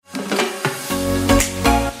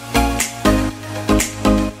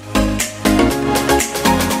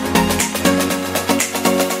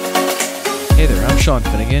Sean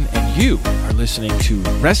Finnegan, and you are listening to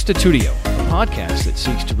Restitutio, a podcast that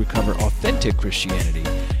seeks to recover authentic Christianity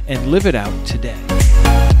and live it out today.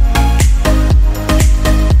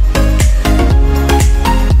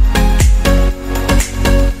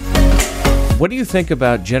 What do you think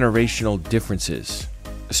about generational differences,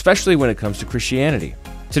 especially when it comes to Christianity?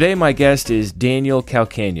 Today, my guest is Daniel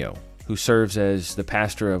Calcagno, who serves as the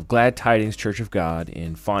pastor of Glad Tidings Church of God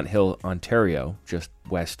in Fonthill, Ontario, just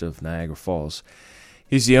west of Niagara Falls.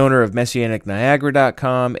 He's the owner of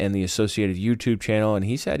MessianicNiagara.com and the associated YouTube channel, and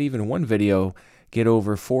he's had even one video get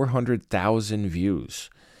over 400,000 views.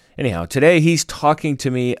 Anyhow, today he's talking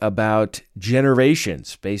to me about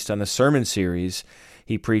generations based on a sermon series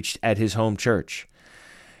he preached at his home church.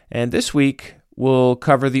 And this week, we'll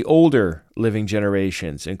cover the older living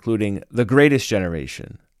generations, including the greatest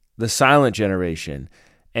generation, the silent generation,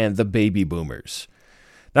 and the baby boomers.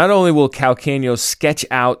 Not only will Calcagno sketch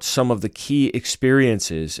out some of the key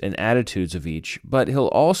experiences and attitudes of each, but he'll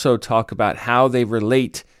also talk about how they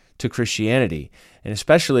relate to Christianity. And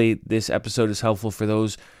especially, this episode is helpful for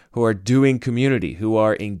those who are doing community, who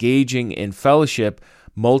are engaging in fellowship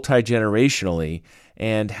multi-generationally,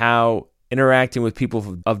 and how interacting with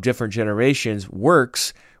people of different generations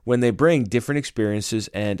works when they bring different experiences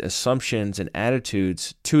and assumptions and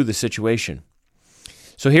attitudes to the situation.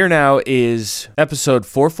 So here now is episode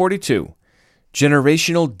 442,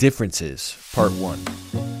 Generational Differences, Part 1.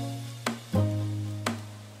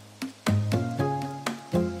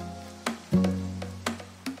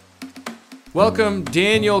 Welcome,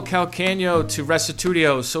 Daniel Calcagno, to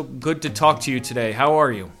Restitutio. So good to talk to you today. How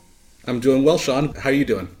are you? I'm doing well, Sean. How are you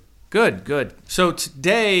doing? Good, good. So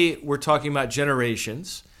today we're talking about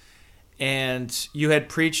generations. And you had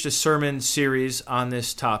preached a sermon series on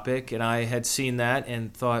this topic, and I had seen that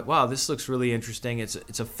and thought, wow, this looks really interesting. It's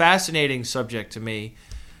a fascinating subject to me.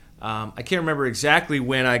 I can't remember exactly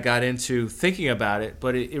when I got into thinking about it,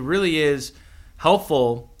 but it really is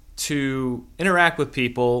helpful to interact with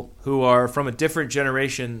people who are from a different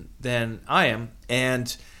generation than I am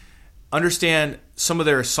and understand some of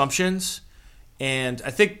their assumptions. And I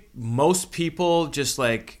think most people just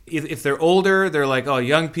like, if they're older, they're like, oh,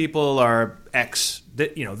 young people are X,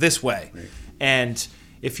 this way. Right. And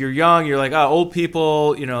if you're young, you're like, oh, old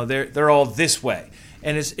people, they're all this way.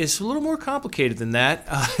 And it's a little more complicated than that.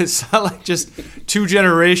 It's not like just two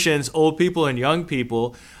generations, old people and young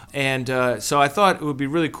people. And so I thought it would be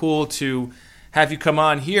really cool to have you come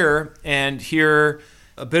on here and hear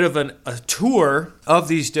a bit of a tour of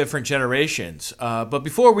these different generations. But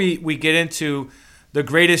before we get into the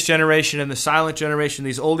greatest generation and the silent generation,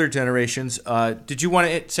 these older generations, did you want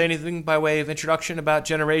to say anything by way of introduction about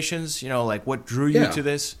generations? Like what drew you to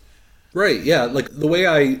this? Right, yeah. Like the way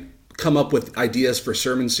I come up with ideas for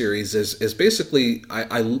sermon series is basically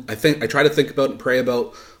I try to think about and pray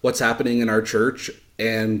about what's happening in our church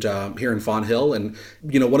and here in Fonthill. And,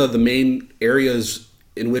 one of the main areas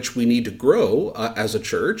in which we need to grow as a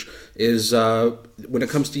church is when it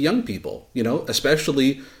comes to young people,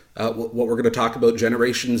 especially what we're going to talk about,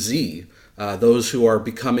 Generation Z, those who are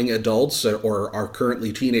becoming adults or are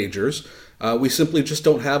currently teenagers. We simply just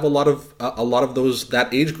don't have a lot of that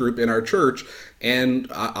age group in our church,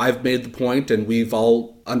 and I've made the point, and we've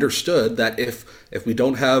all understood that if we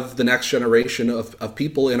don't have the next generation of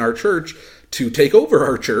people in our church to take over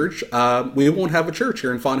our church, we won't have a church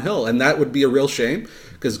here in Fonthill, and that would be a real shame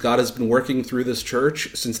because God has been working through this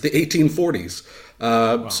church since the 1840s.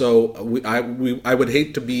 Wow. So I would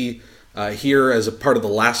hate to be here as a part of the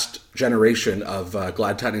last generation of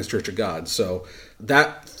Glad Tidings Church of God. So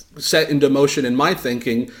that set into motion in my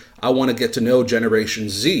thinking, I want to get to know Generation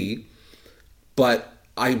Z, but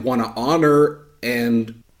I want to honor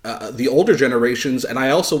and the older generations, and I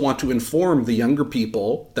also want to inform the younger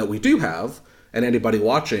people that we do have, and anybody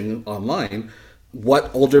watching online, what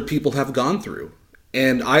older people have gone through.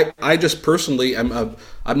 And I just personally I'm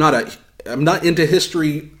not into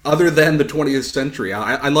history other than the 20th century.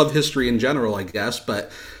 I love history in general, I guess,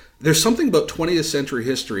 but there's something about 20th century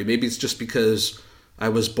history. Maybe it's just because I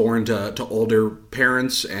was born to older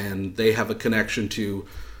parents and they have a connection to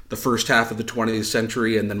the first half of the 20th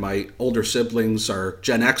century, and then my older siblings are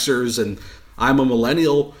Gen Xers and I'm a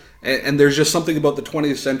millennial, and there's just something about the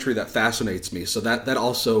 20th century that fascinates me. So that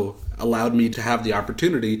also allowed me to have the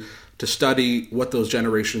opportunity to study what those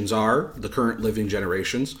generations are, the current living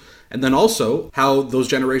generations, and then also how those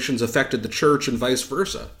generations affected the church and vice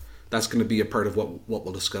versa. That's going to be a part of what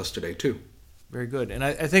we'll discuss today too. Very good. And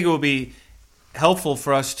I think it will be helpful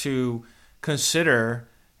for us to consider,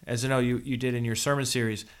 as I know you did in your sermon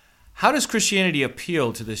series, How does Christianity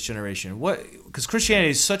appeal to this generation? Because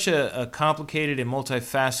Christianity is such a complicated and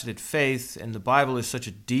multifaceted faith, and the Bible is such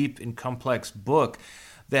a deep and complex book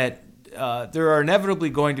that there are inevitably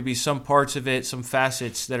going to be some parts of it, some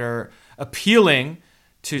facets that are appealing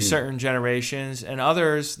to certain generations, and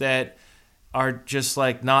others that are just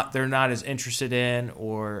like they're not as interested in,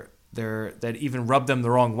 or that even rub them the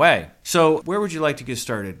wrong way. So where would you like to get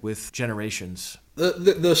started with generations?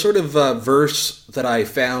 The sort of verse that I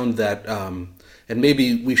found that, and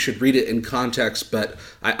maybe we should read it in context, but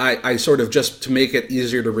I sort of, just to make it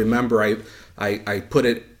easier to remember, I put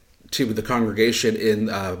it to the congregation in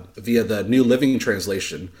via the New Living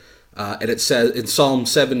Translation, and it says in Psalm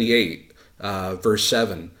 78, verse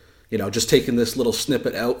 7, just taking this little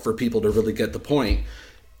snippet out for people to really get the point.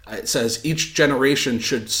 It says, each generation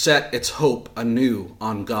should set its hope anew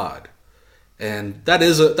on God. And that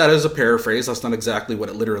is a paraphrase. That's not exactly what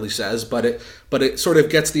it literally says, but it sort of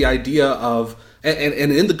gets the idea of, and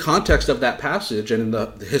in the context of that passage and in the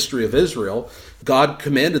history of Israel, God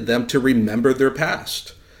commanded them to remember their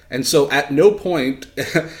past. And so at no point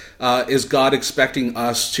is God expecting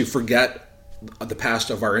us to forget the past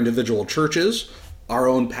of our individual churches, our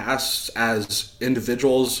own pasts as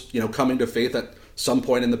individuals, coming to faith at some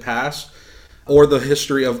point in the past, or the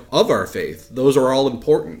history of our faith. Those are all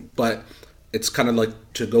important, but it's kind of like,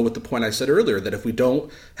 to go with the point I said earlier, that if we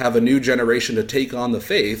don't have a new generation to take on the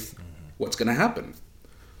faith, what's going to happen?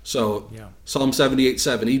 So Psalm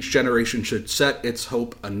 78:7, each generation should set its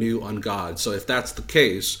hope anew on God. So if that's the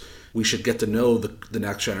case, we should get to know the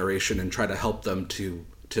next generation and try to help them to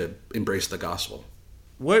embrace the gospel.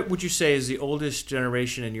 What would you say is the oldest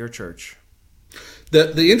generation in your church?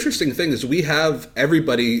 The interesting thing is we have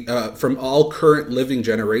everybody from all current living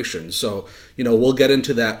generations. So, we'll get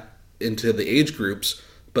into the age groups,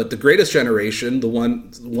 but the greatest generation, the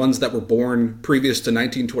ones that were born previous to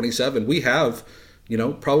 1927, we have,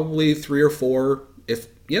 probably about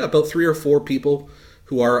 3 or 4 people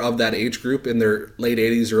who are of that age group in their late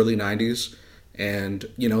 80s, early 90s. And,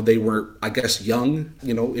 they were, I guess, young,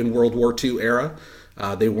 in World War II era.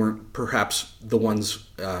 They weren't perhaps the ones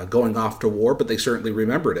going off to war, but they certainly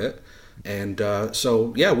remembered it. And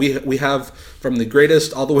we have from the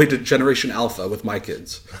greatest all the way to Generation Alpha with my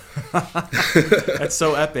kids. That's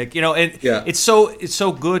so epic. It's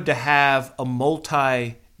so good to have a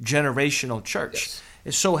multi-generational church. Yes.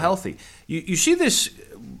 It's so healthy. You see this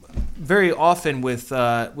very often with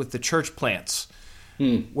the church plants,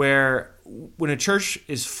 where when a church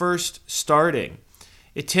is first starting,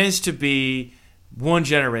 it tends to be one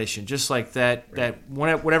generation, just like that. Right.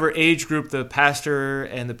 That whatever age group the pastor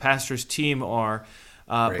and the pastor's team are.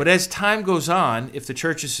 Right. But as time goes on, if the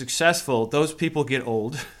church is successful, those people get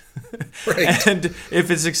old. Right. And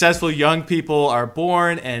if it's successful, young people are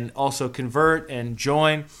born and also convert and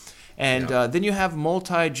join. And then you have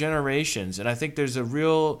multi-generations. And I think there's a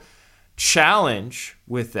real challenge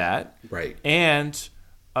with that. Right. And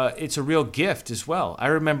it's a real gift as well. I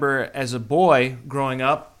remember as a boy growing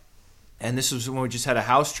up, and this was when we just had a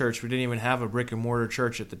house church. We didn't even have a brick and mortar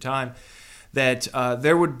church at the time, that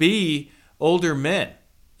there would be older men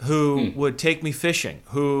who would take me fishing,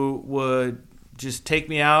 who would just take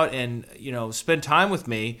me out and, spend time with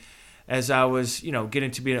me as I was,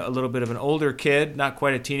 getting to be a little bit of an older kid, not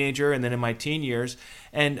quite a teenager, and then in my teen years.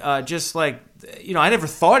 And just like, I never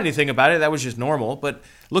thought anything about it. That was just normal. But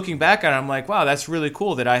looking back on it, I'm like, wow, that's really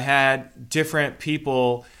cool that I had different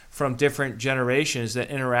people from different generations that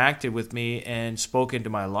interacted with me and spoke into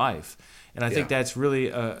my life. And I think that's really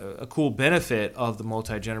a cool benefit of the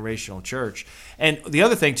multi-generational church. And the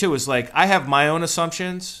other thing, too, is like I have my own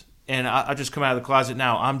assumptions, and I'll just come out of the closet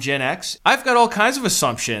now. I'm Gen X. I've got all kinds of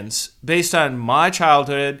assumptions based on my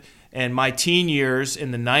childhood and my teen years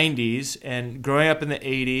in the 90s and growing up in the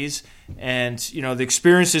 80s and, the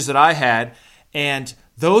experiences that I had. And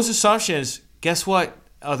those assumptions, guess what?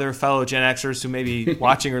 Other fellow Gen Xers who may be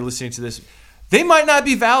watching or listening to this, they might not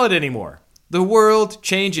be valid anymore. The world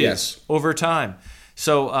changes over time.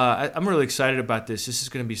 So I'm really excited about this. This is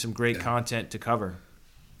going to be some great content to cover.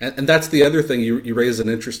 And that's the other thing. You raise an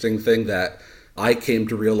interesting thing that I came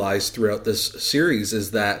to realize throughout this series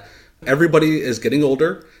is that everybody is getting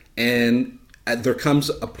older, and there comes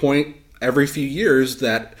a point every few years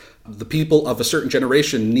that the people of a certain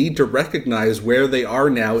generation need to recognize where they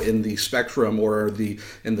are now in the spectrum or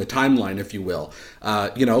in the timeline, if you will.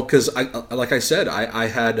 Because like I said, I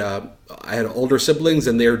had older siblings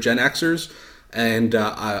and they're Gen Xers, and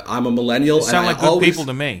I'm a millennial. They sound like good people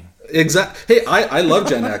to me. Exactly. Hey, I love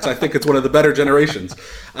Gen X. I think it's one of the better generations.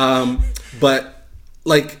 But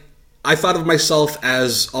like, I thought of myself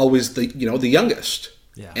as always the youngest.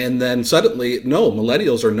 Yeah. And then suddenly, no,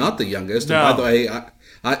 millennials are not the youngest. No. And by the way,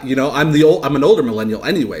 I'm an older millennial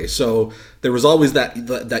anyway. So there was always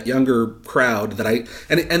that younger crowd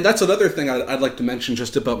and that's another thing I'd like to mention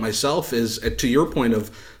just about myself is to your point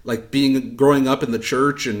of like growing up in the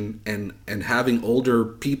church and having older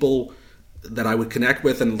people that I would connect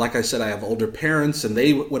with. And like I said, I have older parents, and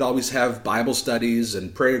they would always have Bible studies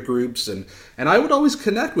and prayer groups, and I would always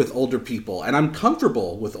connect with older people, and I'm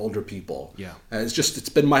comfortable with older people. Yeah. It's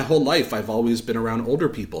been my whole life. I've always been around older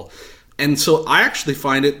people. And so I actually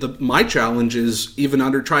find my challenge is even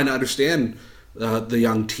trying to understand the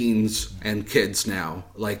young teens and kids now.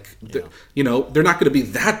 Like, they're not going to be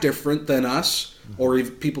that different than us or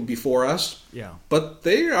even people before us. Yeah. But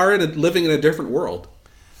they are living in a different world.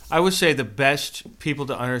 I would say the best people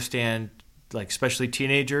to understand, like especially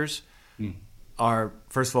teenagers, are,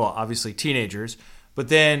 first of all, obviously teenagers. But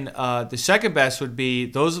then the second best would be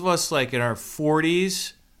those of us like in our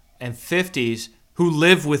 40s and 50s who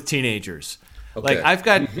live with teenagers. Okay. Like I've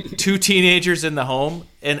got 2 teenagers in the home,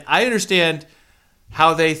 and I understand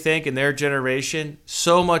how they think in their generation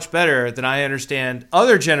so much better than I understand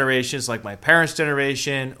other generations, like my parents'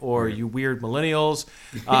 generation or you weird millennials.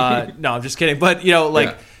 No, I'm just kidding. But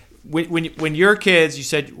when your kids, you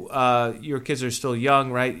said your kids are still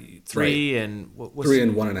young, right? 3 right. And what's 3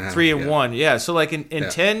 and 1.5. 3 and 1, yeah. So like in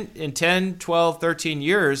 10, 12, 13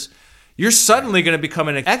 years, you're suddenly going to become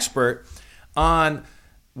an expert on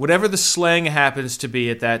whatever the slang happens to be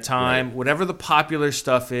at that time, right. Whatever the popular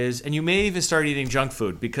stuff is, and you may even start eating junk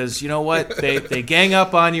food because you know what? They gang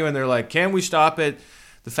up on you and they're like, can we stop at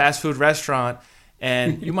the fast food restaurant?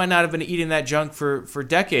 And you might not have been eating that junk for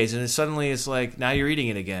decades, and suddenly it's like now you're eating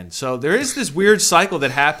it again. So there is this weird cycle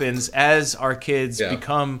that happens as our kids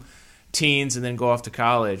become teens and then go off to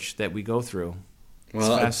college that we go through.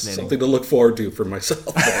 Well, it's something to look forward to for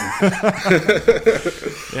myself then.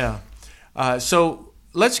 Yeah. So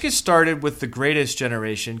let's get started with the greatest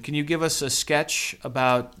generation. Can you give us a sketch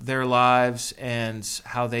about their lives and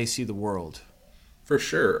how they see the world? For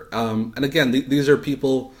sure. And again, these are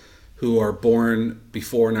people who are born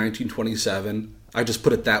before 1927. I just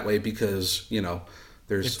put it that way because,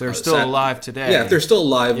 there's... If they're still alive today. Yeah, if they're still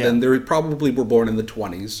alive, then they probably were born in the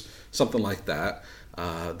 20s, something like that.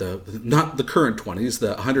 Not the current 20s,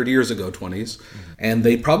 the 100 years ago 20s. Mm-hmm. And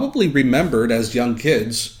they probably remembered as young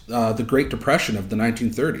kids the Great Depression of the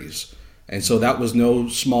 1930s. And so that was no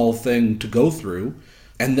small thing to go through.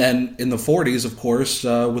 And then in the 40s, of course,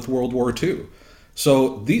 with World War II.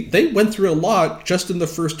 So they went through a lot just in the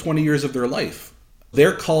first 20 years of their life.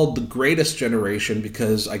 They're called the greatest generation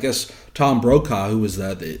because I guess Tom Brokaw, who was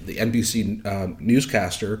the NBC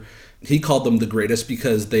newscaster, he called them the greatest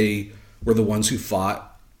because they were the ones who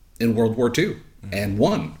fought in World War II and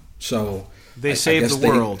won. So they saved the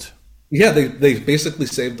world. Yeah, they basically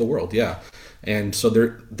saved the world, yeah. And so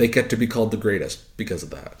they get to be called the greatest because of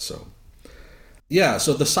that. So yeah,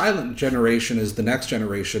 so the silent generation is the next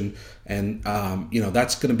generation, and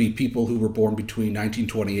that's going to be people who were born between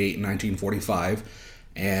 1928 and 1945,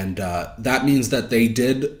 and that means that they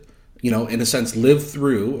did, in a sense, live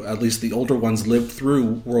through, at least the older ones lived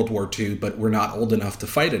through World War II, but were not old enough to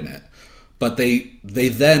fight in it. But they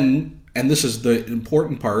then, and this is the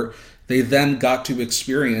important part, they then got to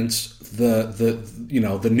experience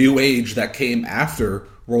the new age that came after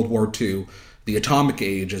World War II. The atomic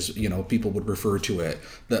age, as people would refer to it,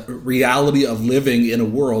 the reality of living in a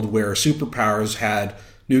world where superpowers had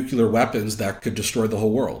nuclear weapons that could destroy the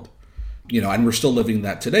whole world, and we're still living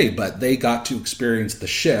that today. But they got to experience the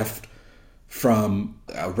shift from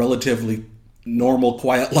a relatively normal,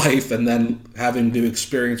 quiet life, and then having to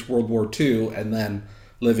experience World War II, and then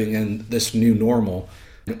living in this new normal,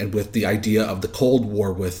 and with the idea of the Cold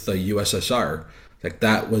War with the USSR, like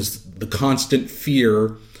that was the constant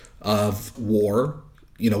fear of war,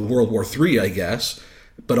 World War III, I guess,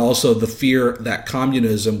 but also the fear that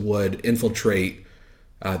communism would infiltrate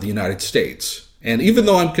the United States. And even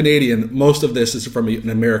though I'm Canadian, most of this is from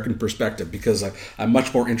an American perspective because I'm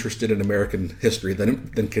much more interested in American history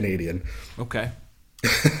than Canadian. Okay.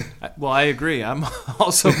 Well, I agree. I'm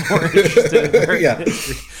also more interested in American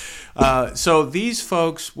history. So these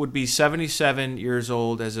folks would be 77 years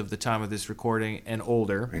old as of the time of this recording and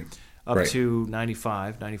older. Right. Up to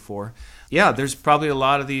 95, 94. Yeah, there's probably a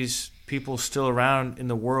lot of these people still around in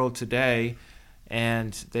the world today,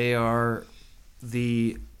 and they are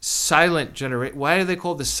the silent generation. Why are they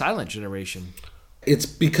called the silent generation? It's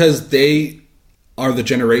because they are the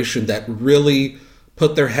generation that really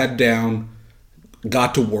put their head down,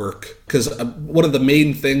 got to work. Because one of the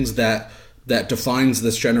main things that that defines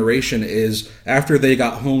this generation is after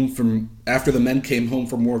the men came home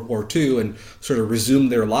from World War II and sort of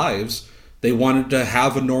resumed their lives, they wanted to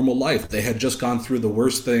have a normal life. They had just gone through the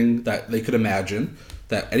worst thing that they could imagine,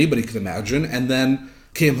 that anybody could imagine, and then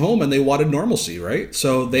came home and they wanted normalcy, right?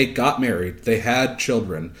 So they got married, they had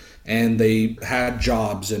children, and they had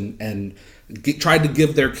jobs and tried to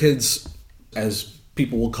give their kids, as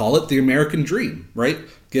people will call it, the American dream, right?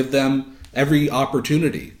 Give them every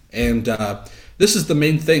opportunity. And this is the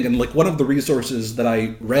main thing. And like one of the resources that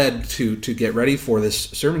I read to get ready for this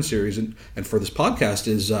sermon series and for this podcast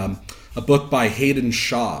is a book by Hayden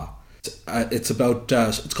Shaw.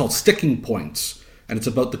 It's called Sticking Points, and it's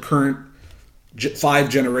about the current 5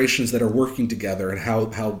 generations that are working together and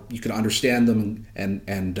how you can understand them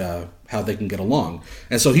and how they can get along.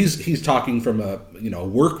 And so he's talking from a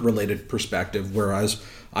work related perspective, whereas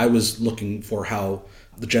I was looking for how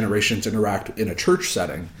the generations interact in a church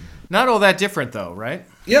setting. Not all that different though, right?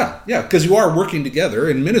 Yeah, because you are working together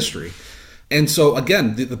in ministry. And so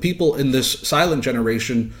again, the people in this silent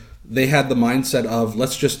generation, they had the mindset of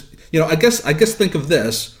let's just, I guess think of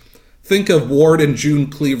this. Think of Ward and June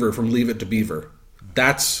Cleaver from Leave It to Beaver.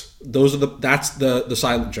 That's the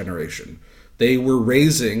silent generation. They were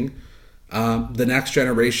raising the next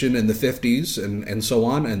generation in the 50s and so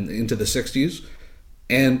on and into the 60s,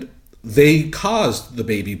 and they caused the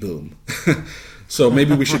baby boom. So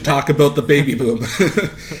maybe we should talk about the baby boom.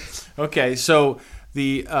 Okay, so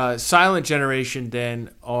the silent generation then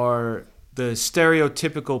are the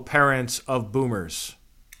stereotypical parents of boomers.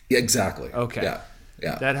 Yeah, exactly. Okay. Yeah.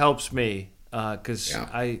 That helps me because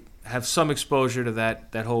I have some exposure to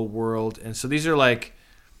that whole world. And so these are like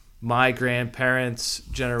my grandparents'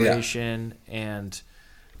 generation and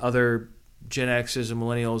other Gen X's and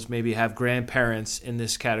millennials maybe have grandparents in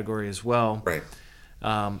this category as well. Right.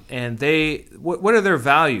 And what are their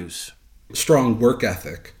values? Strong work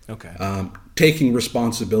ethic. Okay. Taking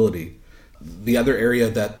responsibility. The other area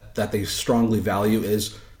that they strongly value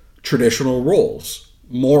is traditional roles,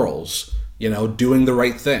 morals, doing the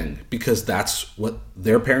right thing, because that's what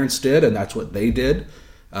their parents did and that's what they did,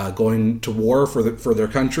 going to war for their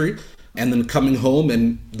country, and then coming home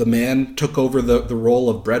and the man took over the role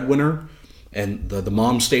of breadwinner, and the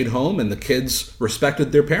mom stayed home and the kids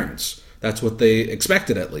respected their parents. That's what they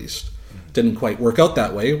expected, at least. Didn't quite work out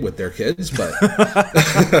that way with their kids, but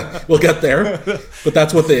we'll get there. But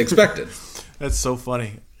that's what they expected. That's so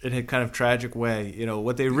funny. In a kind of tragic way.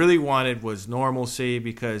 What they really wanted was normalcy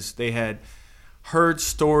because they had heard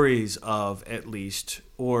stories of, at least,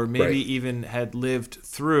 or maybe even had lived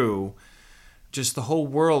through just the whole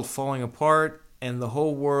world falling apart and the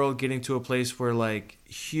whole world getting to a place where like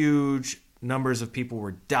huge numbers of people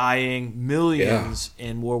were dying, millions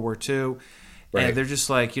in World War II. Right. And they're just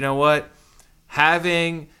like, you know what?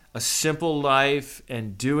 Having a simple life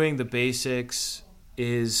and doing the basics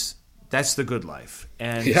that's the good life.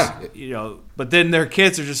 And, but then their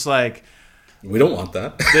kids are just like, we don't want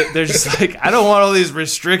that. They're just like, I don't want all these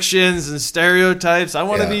restrictions and stereotypes. I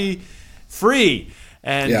want to be free.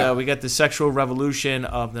 And we got the sexual revolution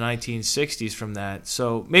of the 1960s from that.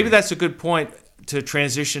 So maybe that's a good point to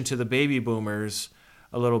transition to the baby boomers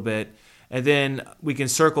a little bit. And then we can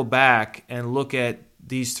circle back and look at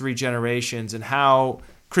these 3 generations and how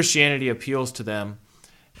Christianity appeals to them.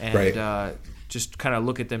 And just kind of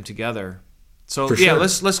look at them together. So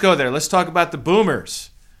let's go there. Let's talk about the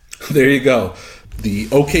boomers. There you go. The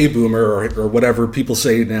okay boomer or whatever people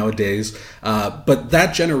say nowadays. But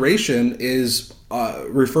that generation is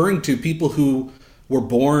referring to people who were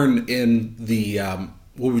born in the,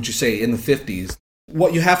 what would you say, in the 50s.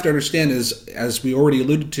 What you have to understand is, as we already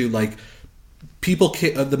alluded to, like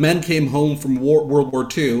the men came home from World War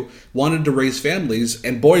II, wanted to raise families,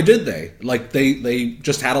 and boy did they. Like they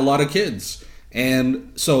just had a lot of kids.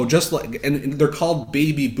 And so and they're called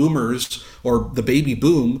baby boomers or the baby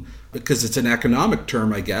boom because it's an economic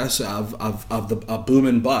term, I guess, of the boom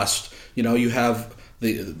and bust. You have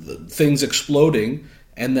the things exploding,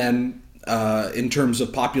 and then in terms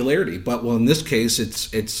of popularity. But in this case,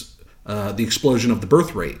 it's the explosion of the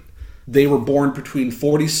birth rate. They were born between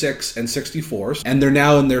 46 and 64, and they're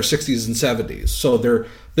now in their 60s and 70s. So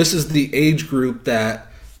this is the age group that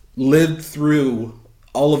lived through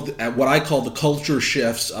all of what I call the culture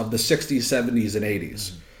shifts of the 60s, 70s, and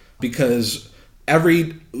 80s. Because every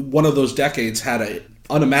one of those decades had an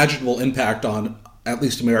unimaginable impact on at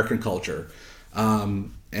least American culture.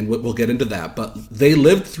 And we'll get into that. But they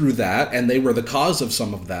lived through that, and they were the cause of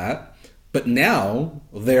some of that. But now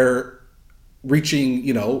they're reaching,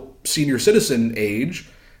 senior citizen age.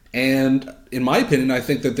 And in my opinion, I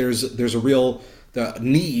think that there's a real the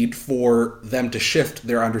need for them to shift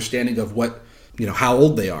their understanding of what, how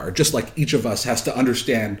old they are. Just like each of us has to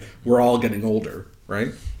understand we're all getting older,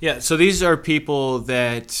 right? Yeah, so these are people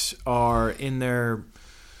that are in their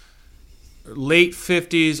late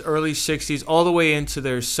 50s, early 60s, all the way into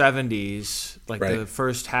their 70s, like the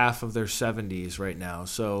first half of their 70s right now.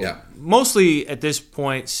 So mostly at this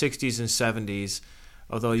point, 60s and 70s,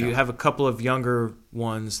 although you have a couple of younger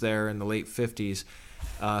ones there in the late 50s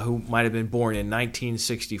who might have been born in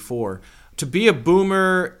 1964. To be a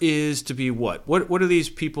boomer is to be what? What are these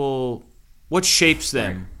people, what shapes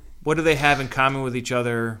them? Right. What do they have in common with each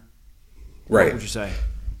other? Right. What would you say?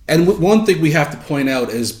 And one thing we have to point out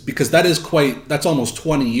is, because that's almost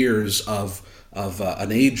 20 years of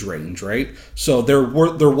an age range, right? So there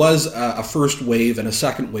was a first wave and a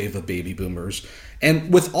second wave of baby boomers.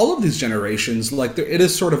 And with all of these generations, it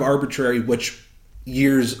is sort of arbitrary which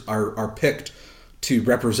years are picked to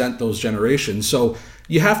represent those generations. So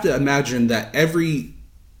you have to imagine that every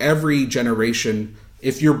generation,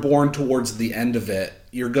 if you're born towards the end of it,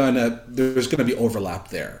 there's gonna be overlap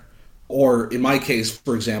there. Or in my case,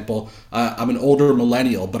 for example, I'm an older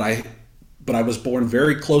millennial, but I was born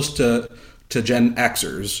very close to Gen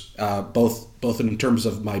Xers, both in terms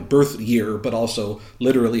of my birth year, but also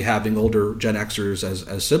literally having older Gen Xers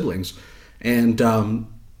as siblings. And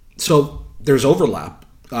so there's overlap.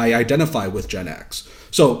 I identify with Gen X.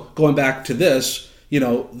 So going back to this,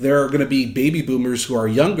 there are going to be baby boomers who are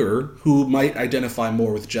younger who might identify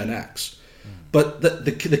more with Gen X. But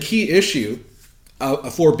the key issue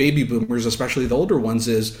for baby boomers, especially the older ones,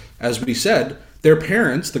 is, as we said, their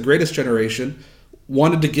parents, the greatest generation,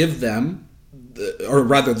 wanted to give them, or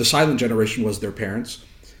rather the silent generation was their parents,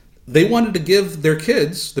 they wanted to give their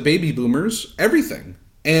kids, the baby boomers, everything.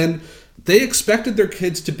 And they expected their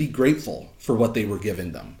kids to be grateful for what they were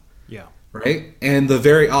giving them. Yeah. Right? And the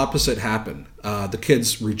very opposite happened. The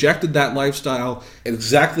kids rejected that lifestyle,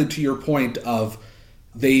 exactly to your point of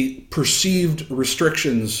they perceived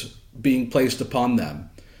restrictions being placed upon them,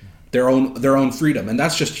 their own freedom. And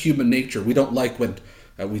that's just human nature. We don't like when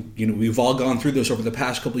we've all gone through this over the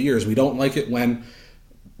past couple of years. We don't like it when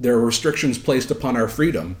there are restrictions placed upon our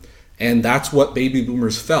freedom. And that's what baby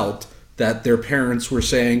boomers felt, that their parents were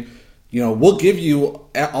saying, we'll give you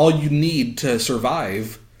all you need to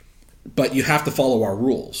survive, but you have to follow our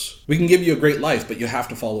rules. We can give you a great life, but you have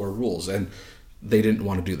to follow our rules. And they didn't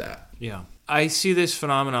want to do that. Yeah. I see this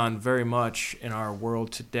phenomenon very much in our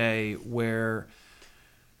world today, where,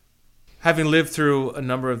 having lived through a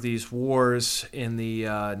number of these wars in the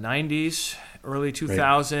 90s, early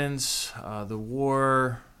 2000s,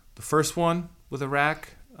 the first one with Iraq,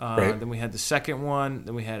 then we had the second one,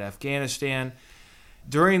 then we had Afghanistan.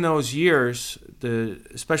 During those years,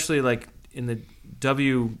 especially like in the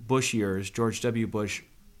Bush years, George W. Bush,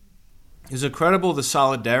 it was incredible the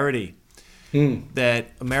solidarity that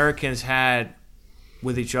Americans had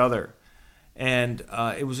with each other. And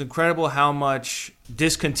it was incredible how much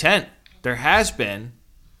discontent there has been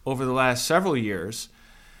over the last several years.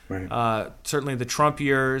 Right. Certainly the Trump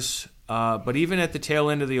years, but even at the tail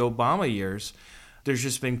end of the Obama years, there's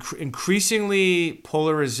just been increasingly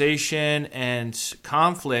polarization and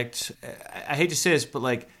conflict. I hate to say this,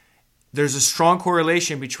 but there's a strong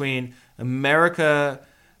correlation between America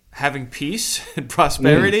having peace and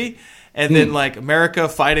prosperity and then America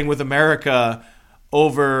fighting with America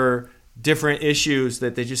over different issues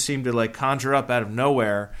that they just seem to conjure up out of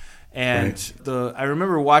nowhere. And I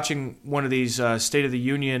remember watching one of these State of the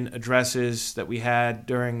Union addresses that we had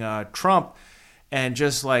during Trump, and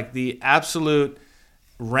just the absolute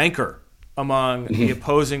rancor among the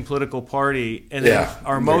opposing political party. And then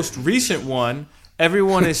our most recent one,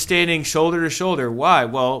 everyone is standing shoulder to shoulder. Why?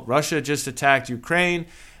 Well, Russia just attacked Ukraine,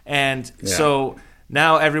 and so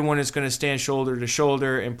now everyone is going to stand shoulder to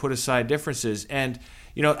shoulder and put aside differences. And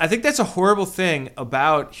I think that's a horrible thing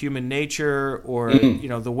about human nature, or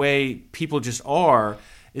the way people just are,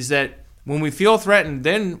 is that when we feel threatened,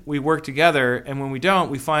 then we work together, and when we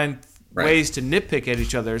don't, we find ways to nitpick at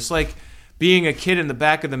each other. It's like being a kid in the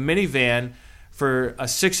back of the minivan for a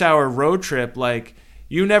 6-hour road trip.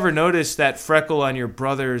 You never noticed that freckle on your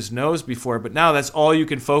brother's nose before, but now that's all you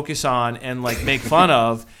can focus on and make fun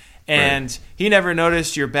of. And he never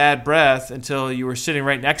noticed your bad breath until you were sitting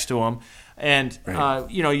right next to him. And,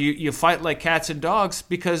 you fight like cats and dogs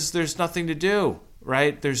because there's nothing to do,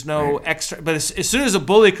 right? There's no extra. But as soon as a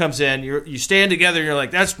bully comes in, you stand together and you're like,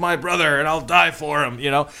 that's my brother and I'll die for him,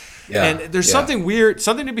 Yeah. And there's something weird,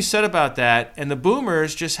 something to be said about that. And the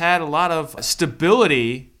boomers just had a lot of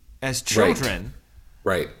stability as children.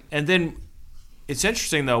 Right. And then it's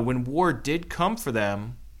interesting, though, when war did come for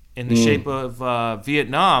them in the shape of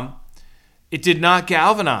Vietnam, it did not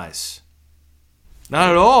galvanize. Not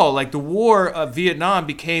at all. Like the war of Vietnam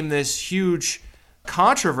became this huge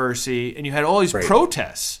controversy, and you had all these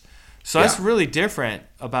protests. So that's really different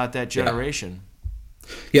about that generation.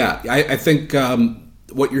 Yeah, I think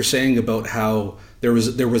what you're saying about how there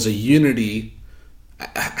was a unity.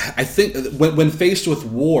 I think when faced with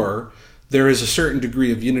war, there is a certain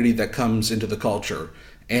degree of unity that comes into the culture,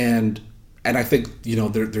 and I think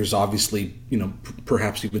there's obviously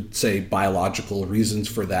perhaps you would say biological reasons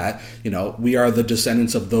for that. We are the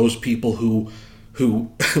descendants of those people who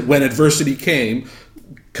when adversity came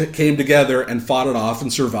together and fought it off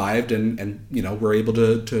and survived and were able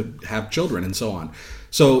to have children and so on.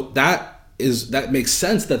 So that makes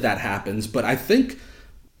sense that happens, but I think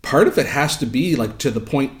part of it has to be like to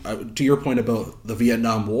your point about the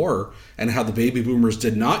Vietnam War and how the baby boomers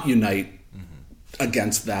did not unite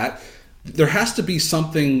against that. There has to be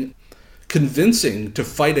something convincing to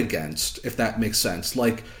fight against, if that makes sense.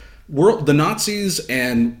 Like the Nazis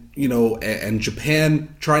and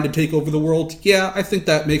Japan trying to take over the world. Yeah, I think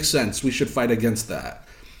that makes sense. We should fight against that.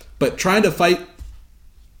 But trying to fight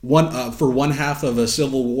for one half of a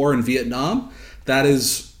civil war in Vietnam, that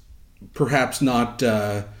is perhaps not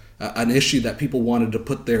an issue that people wanted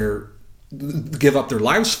to give up their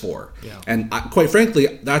lives for. Yeah. And quite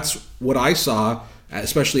frankly, that's what I saw,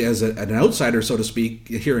 especially as an outsider, so to speak,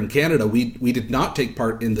 here in Canada. We did not take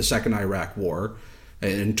part in the Second Iraq War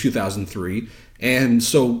in 2003. And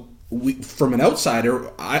so from an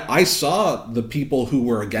outsider, I saw the people who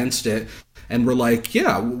were against it and were like,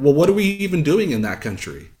 yeah, well, what are we even doing in that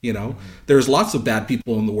country? There's lots of bad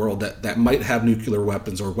people in the world that might have nuclear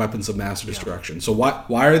weapons or weapons of mass destruction. Yeah. So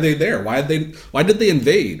why are they there? Why did they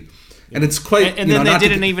invade? Yeah. And it's quite... And then they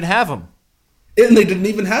didn't even have them. And they didn't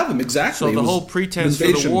even have them, exactly. So the whole pretense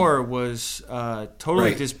for the war was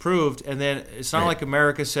totally disproved. And then it's not like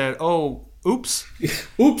America said, oh, oops.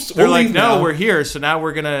 Oops. They're like, no, we're here. So now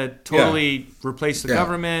we're going to totally replace the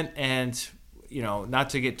government and... not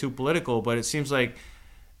to get too political, but it seems like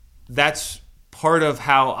that's part of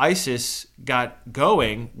how ISIS got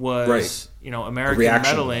going was, American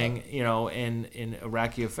meddling, in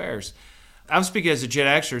Iraqi affairs. I'm speaking as a Gen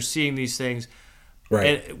Xer, seeing these things,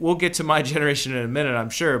 and we'll get to my generation in a minute, I'm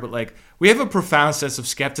sure, but like we have a profound sense of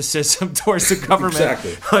skepticism towards the government.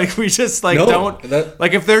 Exactly. Like we just like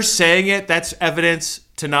if they're saying it, that's evidence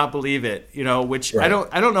to not believe it, which I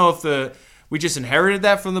don't know if we just inherited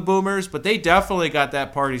that from the boomers, but they definitely got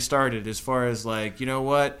that party started as far as like,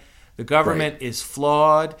 the government is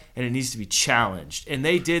flawed and it needs to be challenged. And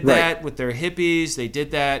they did that with their hippies. They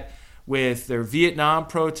did that with their Vietnam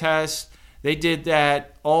protests. They did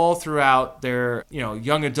that all throughout their,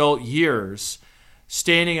 young adult years,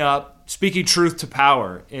 standing up, speaking truth to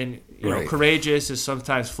power in, courageous as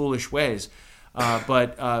sometimes foolish ways,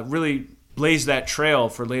 but really blaze that trail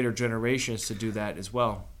for later generations to do that as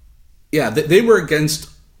well. Yeah, they were against,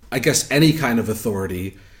 I guess, any kind of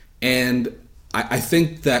authority. And I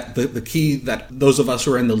think that the key that those of us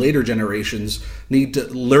who are in the later generations need to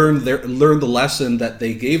learn the lesson that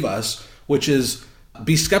they gave us, which is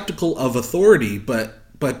be skeptical of authority, but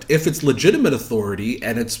if it's legitimate authority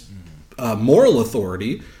and it's moral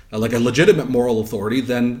authority, like a legitimate moral authority,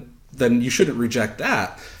 then you shouldn't reject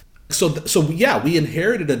that. So yeah, we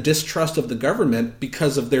inherited a distrust of the government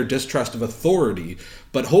because of their distrust of authority.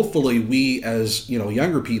 But hopefully we as,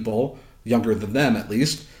 younger people, younger than them at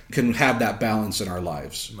least, can have that balance in our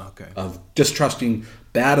lives of distrusting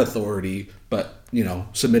bad authority, but,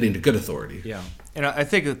 submitting to good authority. Yeah. And I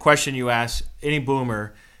think the question you ask any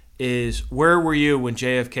boomer is, where were you when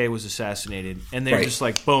JFK was assassinated? And they're just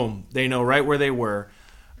like, boom, they know right where they were.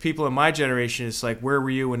 People in my generation, it's like, where were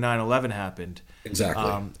you when 9/11 happened?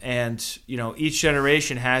 Exactly. And, each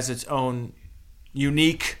generation has its own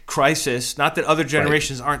unique crisis. Not that other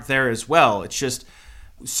generations aren't there as well. It's just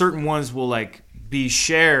certain ones will like be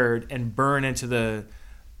shared and burn into the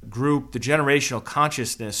group, the generational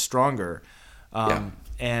consciousness stronger.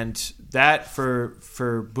 And that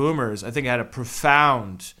for boomers, I think had a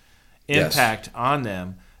profound impact on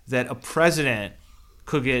them, that a president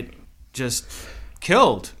could get just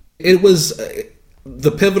killed. It was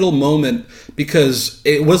the pivotal moment because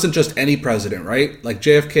it wasn't just any president, right? Like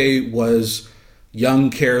JFK was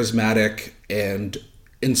young, charismatic, and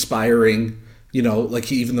inspiring.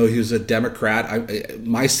 Even though he was a Democrat,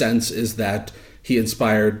 my sense is that he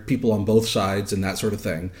inspired people on both sides and that sort of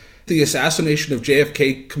thing. The assassination of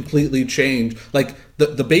JFK completely changed. Like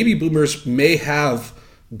the baby boomers may have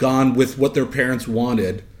gone with what their parents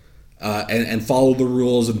wanted and follow the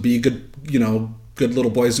rules and be good, good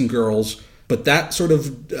little boys and girls. But that sort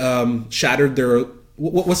of shattered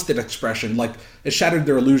what's that expression? Like, it shattered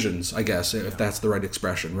their illusions, I guess, if that's the right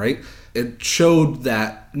expression, right? It showed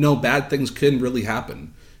that no, bad things can really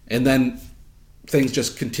happen. And then things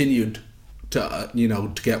just continued to,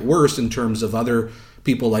 to get worse in terms of other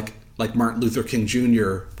people like Martin Luther King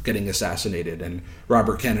Jr. getting assassinated and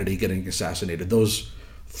Robert Kennedy getting assassinated. Those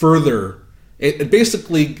further, it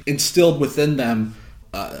basically instilled within them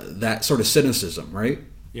that sort of cynicism, right?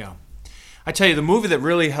 Yeah. I tell you, the movie that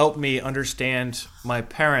really helped me understand my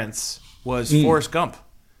parents was Forrest Gump.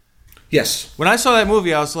 Yes. When I saw that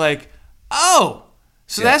movie, I was like, oh,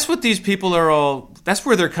 so that's what these people are all, that's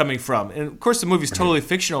where they're coming from. And of course, the movie's totally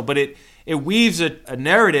fictional, but it weaves a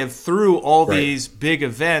narrative through all these big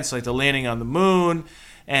events, like the landing on the moon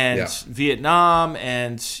and Vietnam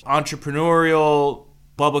and entrepreneurial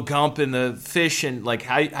Bubba Gump and the fish, and like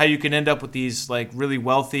how you can end up with these like really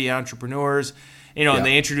wealthy entrepreneurs. And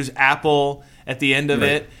they introduced Apple at the end of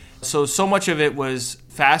it. So much of it was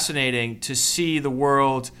fascinating to see the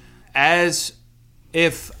world as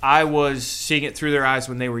if I was seeing it through their eyes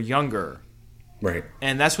when they were younger. Right.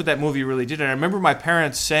 And that's what that movie really did. And I remember my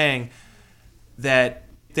parents saying that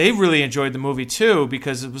they really enjoyed the movie too,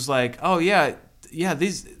 because it was like, oh yeah,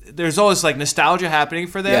 there's all this like nostalgia happening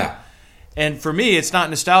for them. Yeah. And for me, it's not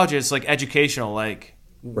nostalgia, it's like educational, like,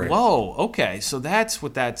 whoa, okay, so that's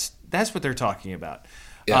what they're talking about.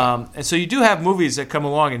 Yeah. And so you do have movies that come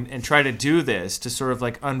along and try to do this to sort of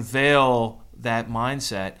like unveil that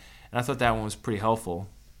mindset. And I thought that one was pretty helpful.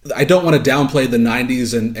 I don't want to downplay the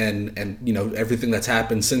 90s and everything that's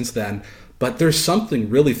happened since then, but there's something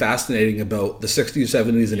really fascinating about the 60s,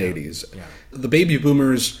 70s, and 80s. Yeah. The baby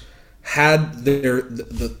boomers had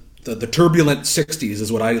the turbulent 60s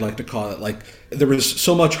is what I like to call it. Like, there was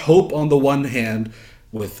so much hope on the one hand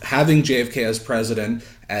with having JFK as president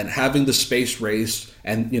and having the space race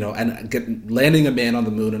and landing a man on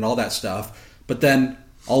the moon and all that stuff. But then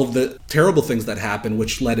all of the terrible things that happened,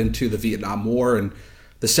 which led into the Vietnam War and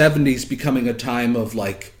the 70s becoming a time of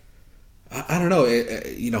like, I don't know,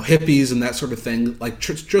 hippies and that sort of thing, like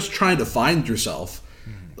just trying to find yourself.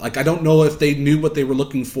 Mm-hmm. Like, I don't know if they knew what they were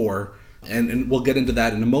looking for, and we'll get into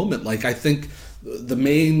that in a moment. Like, I think the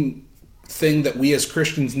main thing that we as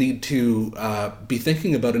Christians need to be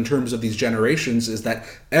thinking about in terms of these generations is that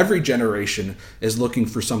every generation is looking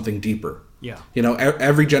for something deeper. Yeah.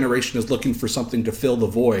 Every generation is looking for something to fill the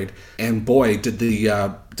void. And boy, did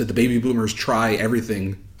the baby boomers try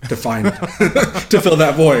everything to find to fill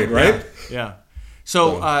that void, right? Yeah.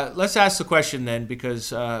 So let's ask the question then,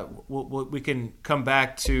 because we can come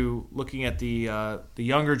back to looking at the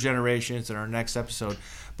younger generations in our next episode.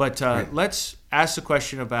 But let's ask the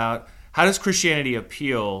question about, how does Christianity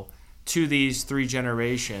appeal to these three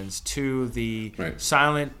generations, to the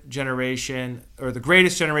silent generation, or the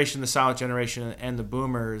greatest generation, the silent generation, and the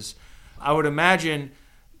boomers? I would imagine,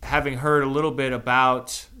 having heard a little bit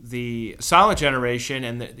about the silent generation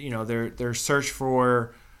and their search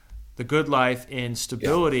for the good life in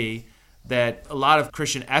stability, that a lot of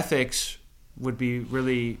Christian ethics would be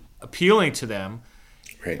really appealing to them,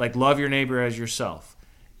 like love your neighbor as yourself.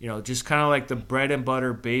 Just kind of like the bread and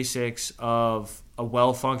butter basics of a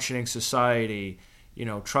well-functioning society,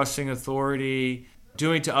 trusting authority,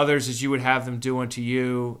 doing to others as you would have them do unto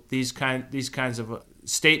you, these kinds of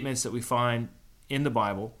statements that we find in the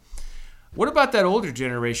Bible. What about that older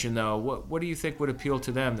generation, though? What do you think would appeal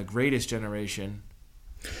to them, the greatest generation?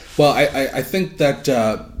 Well, I think that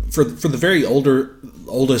for the very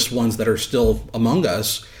oldest ones that are still among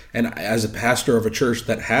us, and as a pastor of a church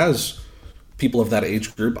that has people of that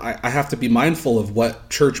age group, I have to be mindful of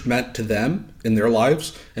what church meant to them in their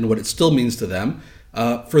lives and what it still means to them.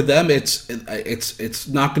 For them, it's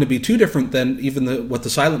not going to be too different than even what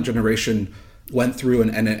the silent generation went through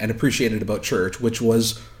and appreciated about church, which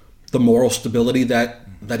was the moral stability that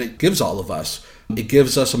it gives all of us. It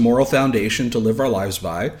gives us a moral foundation to live our lives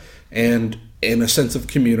by, and a sense of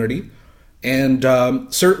community. And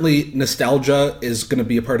certainly nostalgia is going to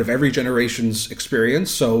be a part of every generation's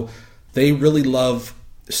experience. So they really love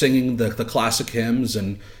singing the classic hymns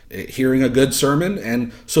and hearing a good sermon.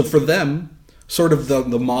 And so for them, sort of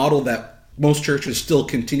the model that most churches still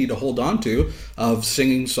continue to hold on to, of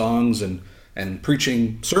singing songs and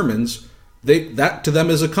preaching sermons, that to them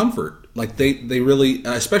is a comfort. Like they really,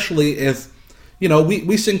 especially if,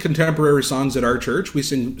 we sing contemporary songs at our church. We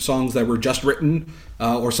sing songs that were just written,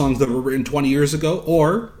 or songs that were written 20 years ago,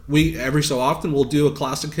 or we every so often will do a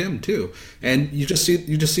classic hymn too. And you just see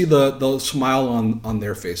the smile on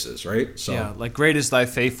their faces, right? So yeah, like "Great is Thy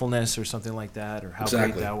faithfulness" or something like that, or "How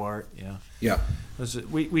Great Thou Art." Yeah.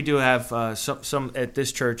 We do have some at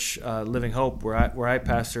this church, Living Hope, where I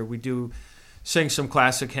pastor. We do sing some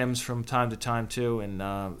classic hymns from time to time too. And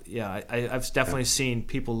I've definitely seen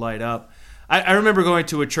people light up. I remember going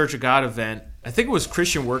to a Church of God event. I think it was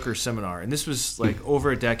Christian Workers Seminar, and this was like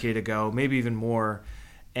over a decade ago, maybe even more.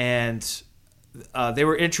 And they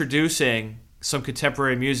were introducing some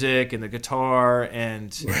contemporary music and the guitar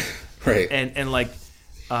and right. and like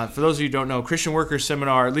for those of you who don't know, Christian Workers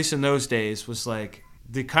Seminar, at least in those days, was like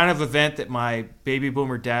the kind of event that my baby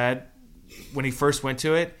boomer dad, when he first went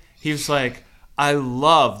to it, he was like, I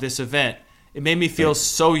love this event. It made me feel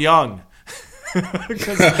so young.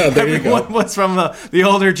 Because everyone was from the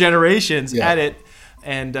older generations at it.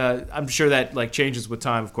 And I'm sure that like changes with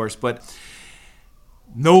time, of course. But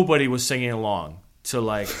nobody was singing along to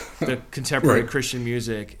like the contemporary Christian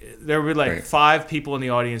music. There were like 5 people in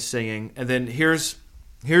the audience singing. And then here's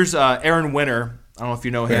Aaron Winter. I don't know if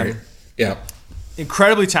you know him. Yeah.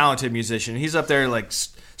 Incredibly talented musician. He's up there like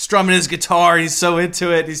strumming his guitar. He's so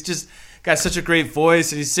into it. He's just got such a great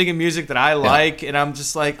voice, and he's singing music that I like, and I'm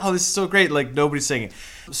just like, oh, this is so great. Like, nobody's singing.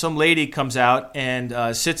 Some lady comes out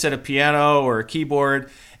and sits at a piano or a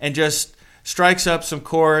keyboard and just strikes up some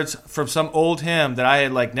chords from some old hymn that I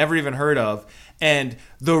had like never even heard of, and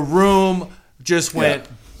the room just went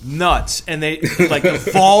nuts. And they like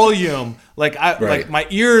the volume, like my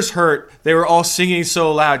ears hurt. They were all singing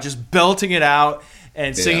so loud, just belting it out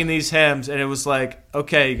and singing these hymns, and it was like,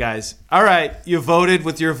 okay, you guys, all right, you voted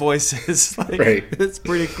with your voices. Like, it's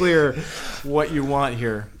pretty clear what you want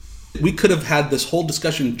here. We could have had this whole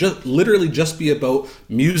discussion just be about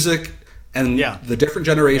music and the different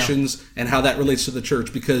generations and how that relates to the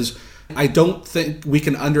church, because I don't think we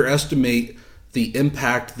can underestimate the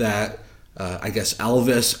impact that I guess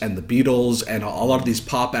Elvis and the Beatles and a lot of these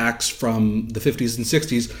pop acts from the 50s and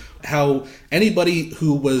 60s, how anybody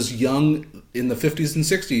who was young in the 50s and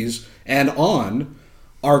 60s and on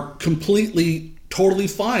are completely, totally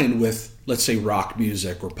fine with, let's say, rock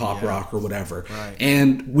music or pop rock or whatever. Right.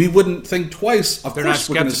 And we wouldn't think twice. They're not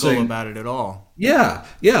skeptical about it at all. Yeah.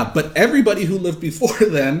 But everybody who lived before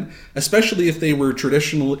then, especially if they were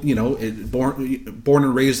traditional, born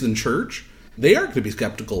and raised in church, they are going to be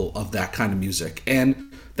skeptical of that kind of music.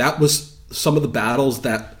 And that was some of the battles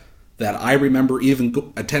that I remember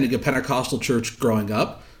even attending a Pentecostal church growing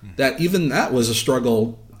up, that even that was a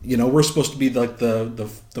struggle. We're supposed to be like the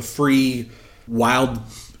free, wild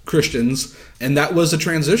Christians, and that was a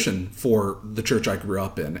transition for the church I grew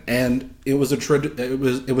up in. And it was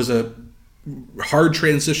a hard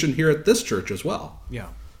transition here at this church as well. Yeah.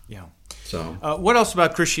 So, what else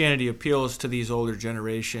about Christianity appeals to these older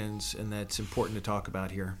generations, and that's important to talk about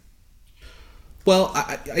here? Well,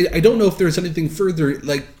 I don't know if there's anything further.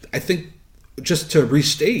 Like, I think just to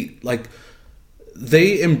restate, like,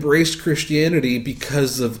 they embraced Christianity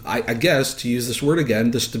because of, I guess, to use this word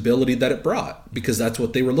again, the stability that it brought, because that's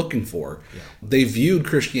what they were looking for. Yeah. They viewed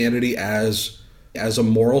Christianity as a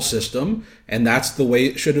moral system, and that's the way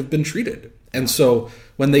it should have been treated. And so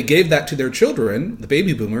when they gave that to their children, the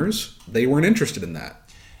baby boomers, they weren't interested in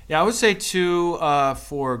that. Yeah, I would say, too,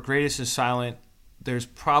 for Greatest and Silent, there's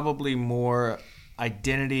probably more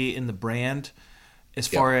identity in the brand as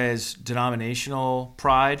far as denominational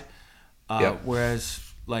pride. Whereas,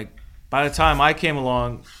 like, by the time I came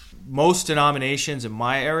along, most denominations in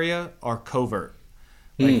my area are covert.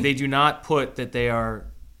 Like, they do not put that they are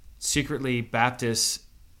secretly Baptists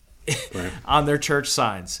on their church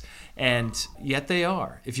signs, and yet they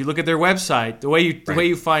are. If you look at their website, the way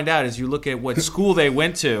you find out is you look at what school they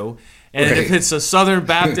went to, and if it's a Southern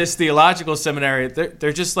Baptist Theological Seminary,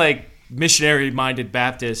 they're just like missionary-minded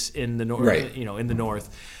Baptists in the north, in the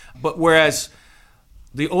north. But whereas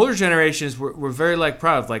the older generations were very like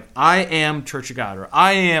proud of, like, I am Church of God, or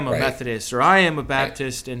I am a Methodist, or I am a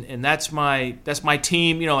Baptist, and that's my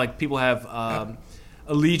team. Like people have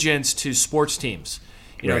allegiance to sports teams.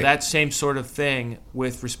 That same sort of thing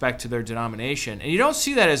with respect to their denomination. And you don't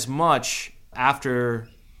see that as much after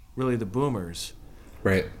really the boomers.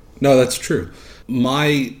 Right. No, that's true.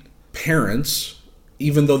 My parents,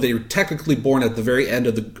 even though they were technically born at the very end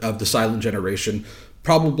of the silent generation,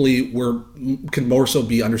 probably can more so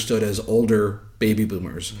be understood as older baby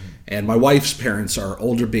boomers. Mm-hmm. And my wife's parents are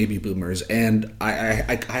older baby boomers. And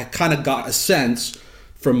I kind of got a sense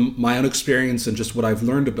from my own experience and just what I've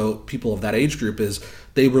learned about people of that age group is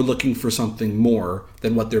they were looking for something more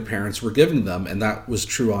than what their parents were giving them. And that was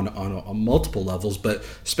true on multiple levels, but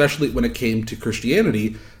especially when it came to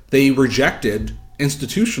Christianity, they rejected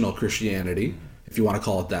institutional Christianity, if you want to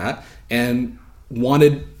call it that, and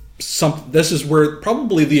wanted this is where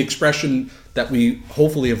probably the expression that we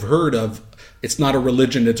hopefully have heard of, it's not a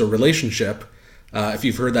religion, it's a relationship, if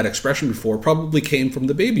you've heard that expression before, probably came from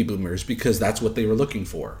the baby boomers, because that's what they were looking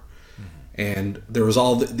for. Mm-hmm. And there was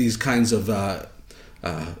all these kinds of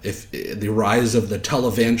if the rise of the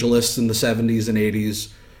televangelists in the 70s and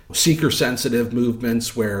 80s, seeker-sensitive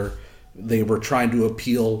movements where they were trying to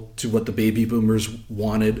appeal to what the baby boomers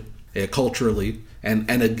wanted culturally. And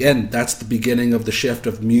again, that's the beginning of the shift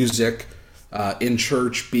of music in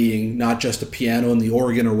church being not just a piano and the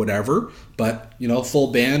organ or whatever, but,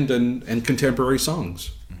 full band and contemporary songs.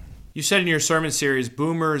 You said in your sermon series,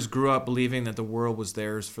 boomers grew up believing that the world was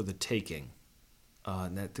theirs for the taking.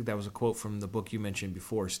 And I think that was a quote from the book you mentioned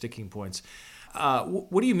before, Sticking Points.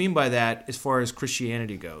 What do you mean by that as far as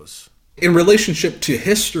Christianity goes? In relationship to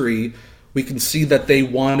history, we can see that they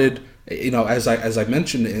wanted, as I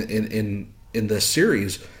mentioned in this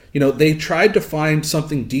series, they tried to find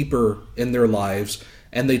something deeper in their lives,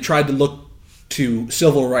 and they tried to look to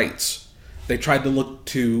civil rights. They tried to look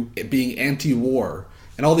to being anti-war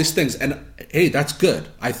and all these things. And hey, that's good.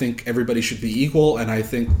 I think everybody should be equal, and I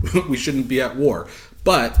think we shouldn't be at war.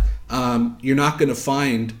 But you're not going to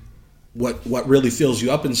find what really fills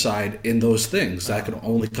you up inside in those things. That can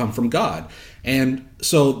only come from God. And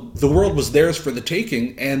so the world was theirs for the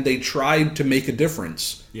taking, and they tried to make a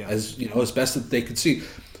difference as best that they could see.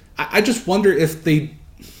 I just wonder if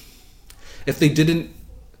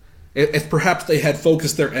perhaps they had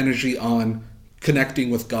focused their energy on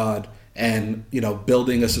connecting with God and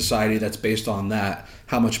building a society that's based on that,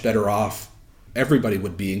 how much better off everybody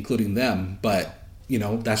would be, including them. But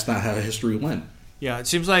that's not how history went. Yeah, it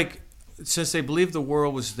seems like since they believed the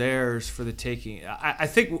world was theirs for the taking, I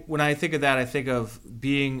think when I think of that, I think of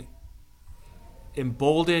being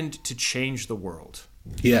emboldened to change the world.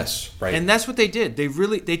 Yes, right. And that's what they did.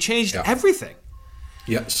 They changed everything.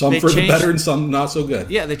 Yeah, some for the better and some not so good.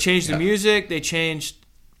 Yeah, they changed the music. They changed,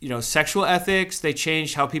 sexual ethics. They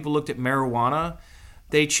changed how people looked at marijuana.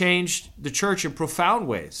 They changed the church in profound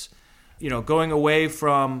ways. Going away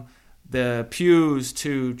from the pews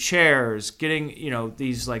to chairs, getting,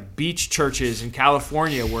 these like beach churches in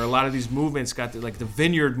California where a lot of these movements got, like the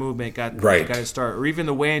Vineyard movement got to start, or even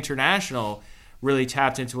the Way International really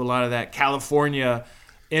tapped into a lot of that California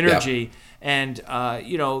energy. And,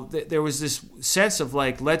 there was this sense of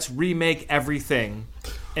like, let's remake everything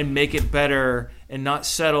and make it better and not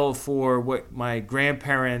settle for what my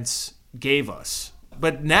grandparents gave us.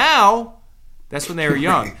 But now, that's when they were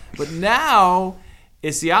young. But now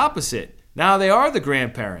it's the opposite. Now they are the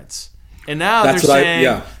grandparents. And now they're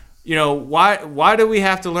saying, why do we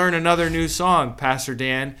have to learn another new song, Pastor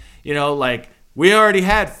Dan? We already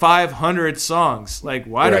had 500 songs. Like,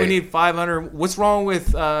 why do we need 500? What's wrong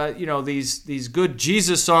with, these good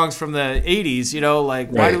Jesus songs from the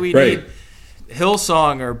 80s? Why do we need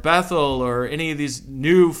Hillsong or Bethel or any of these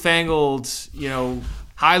newfangled,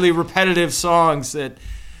 highly repetitive songs that,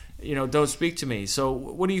 don't speak to me? So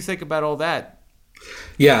what do you think about all that?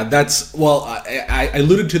 Yeah, I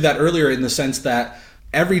alluded to that earlier in the sense that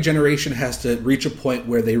every generation has to reach a point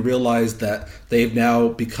where they realize that they've now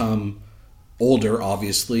become older,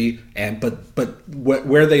 obviously, but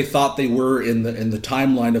where they thought they were in the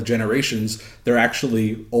timeline of generations, they're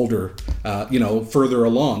actually older, further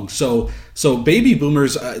along. So baby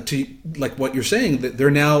boomers, to like what you're saying, that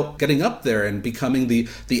they're now getting up there and becoming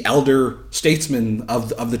the elder statesmen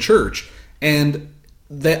of the church, and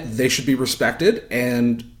that they should be respected,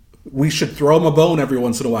 and we should throw them a bone every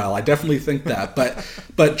once in a while. I definitely think that,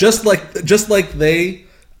 but just like they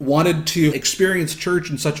wanted to experience church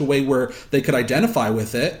in such a way where they could identify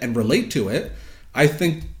with it and relate to it, I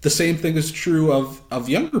think the same thing is true of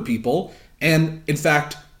younger people. And in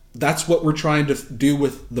fact, that's what we're trying to do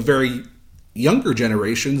with the very younger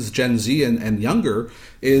generations, Gen Z and younger,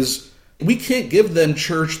 is we can't give them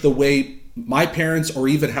church the way my parents or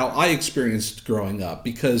even how I experienced growing up,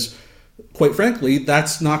 because quite frankly,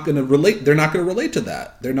 that's not going to relate. They're not going to relate to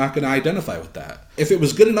that. They're not going to identify with that. If it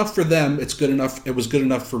was good enough for them, it's good enough. It was good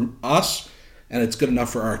enough for us, and it's good enough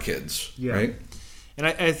for our kids, right? And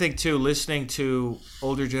I think too, listening to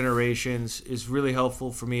older generations is really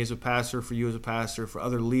helpful for me as a pastor, for you as a pastor, for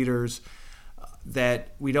other leaders,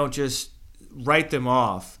 that we don't just write them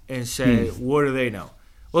off and say, what do they know?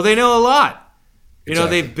 Well, they know a lot.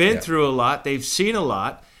 Exactly. They've been through a lot. They've seen a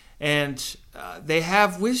lot, and they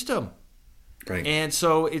have wisdom. Right. And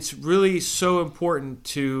so it's really so important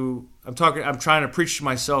to, I'm trying to preach to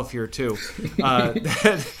myself here too,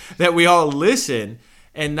 that we all listen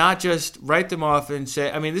and not just write them off and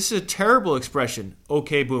say, this is a terrible expression,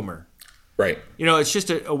 okay, boomer. Right. It's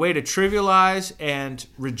just a way to trivialize and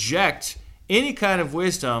reject any kind of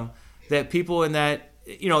wisdom that people in that,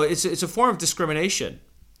 it's a form of discrimination.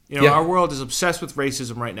 Our world is obsessed with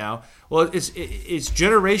racism right now. Well, it's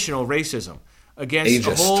generational racism. against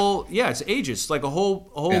Ageist. it's ageist, like a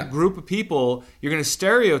whole group of people you're going to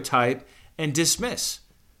stereotype and dismiss.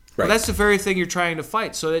 Right. Well, that's the very thing you're trying to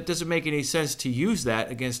fight. So it doesn't make any sense to use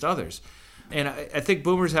that against others. And I think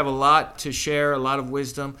boomers have a lot to share, a lot of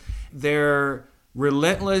wisdom. Their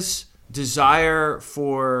relentless desire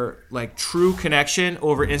for like true connection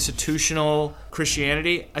over institutional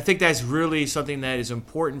Christianity, I think that's really something that is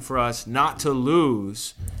important for us not to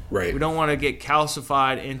lose. Right. We don't want to get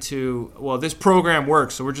calcified into, well, this program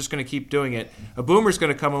works, so we're just going to keep doing it. A boomer's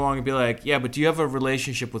going to come along and be like, yeah, but do you have a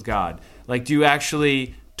relationship with God? Like, do you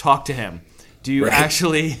actually talk to him? Do you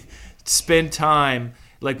actually spend time?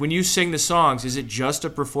 Like, when you sing the songs, is it just a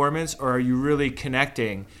performance, or are you really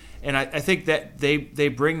connecting? And I think that they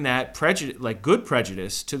bring that prejudice, like good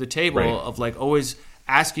prejudice, to the table of like always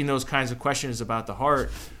asking those kinds of questions about the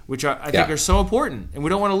heart, which I think are so important, and we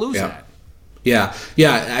don't want to lose that. Yeah.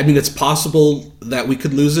 I mean, it's possible that we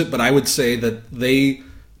could lose it, but I would say that they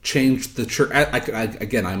changed the church.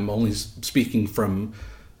 Again, I'm only speaking from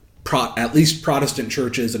at least Protestant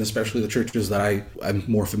churches, and especially the churches that I'm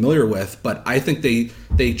more familiar with. But I think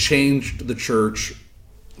they changed the church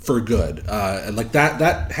for good. And like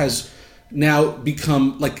that has now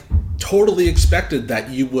become like totally expected that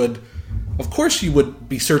you would, of course, you would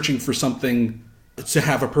be searching for something to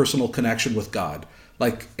have a personal connection with God.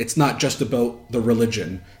 Like, it's not just about the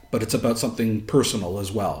religion, but it's about something personal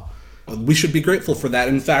as well. We should be grateful for that.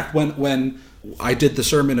 In fact, when I did the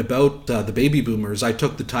sermon about the baby boomers, I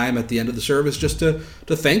took the time at the end of the service just to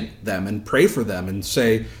thank them and pray for them and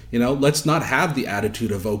say, let's not have the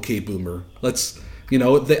attitude of, okay, boomer. Let's,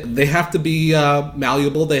 they have to be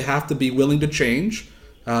malleable. They have to be willing to change,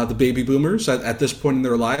 the baby boomers at this point in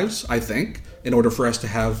their lives, I think, in order for us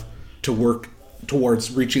to work towards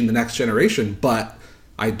reaching the next generation. But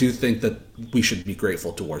I do think that we should be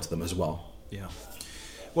grateful towards them as well. Yeah.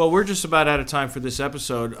 Well, we're just about out of time for this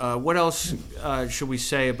episode. What else should we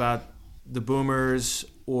say about the boomers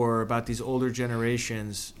or about these older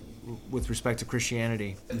generations with respect to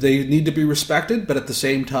Christianity? They need to be respected, but at the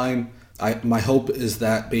same time, my hope is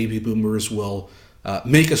that baby boomers will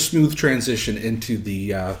make a smooth transition into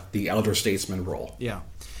the elder statesman role. Yeah.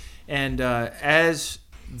 And as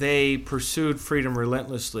they pursued freedom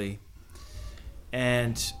relentlessly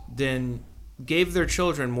and then gave their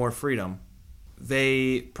children more freedom,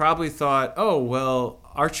 they probably thought, oh, well,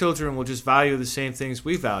 our children will just value the same things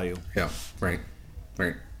we value. Yeah, right.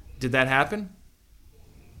 Did that happen?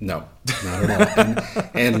 No, not at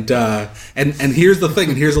all. And here's the thing,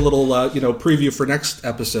 and here's a little preview for next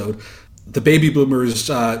episode. The baby boomers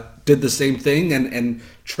did the same thing and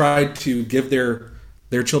tried to give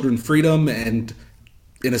their children freedom and,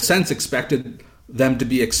 in a sense, expected them to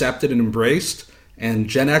be accepted and embraced. And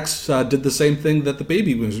Gen X did the same thing that the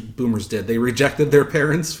baby boomers did. They rejected their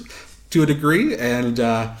parents to a degree and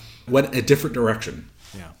went a different direction.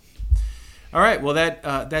 Yeah. All right. Well,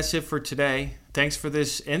 that's it for today. Thanks for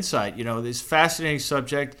this insight. This fascinating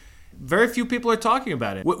subject. Very few people are talking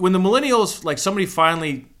about it. When the millennials, like somebody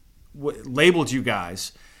finally labeled you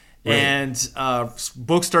guys, right, and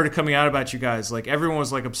books started coming out about you guys, like everyone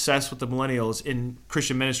was like obsessed with the millennials in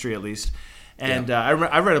Christian ministry, at least. And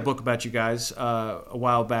I read a book about you guys a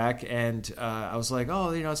while back, and I was like,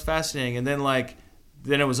 oh, it's fascinating. And then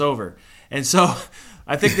it was over. And so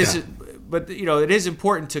I think this is, but it is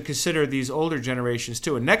important to consider these older generations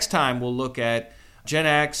too. And next time we'll look at Gen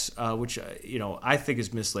X, which I think is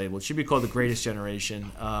mislabeled. It should be called the greatest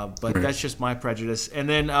generation, but that's just my prejudice. And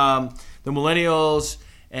then the millennials,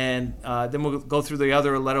 and then we'll go through the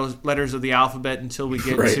other letters of the alphabet until we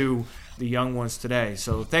get to the young ones today.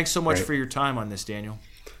 So thanks so much for your time on this, Daniel.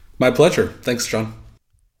 My pleasure. Thanks, John.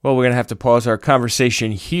 Well, we're going to have to pause our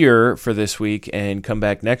conversation here for this week and come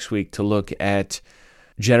back next week to look at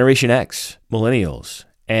Generation X, Millennials,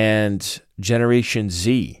 and Generation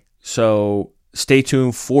Z. So stay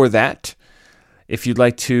tuned for that. If you'd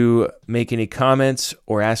like to make any comments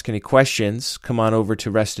or ask any questions, come on over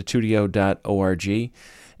to restitutio.org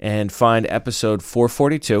and find episode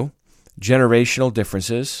 442, Generational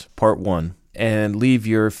Differences, Part 1, and leave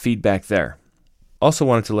your feedback there. Also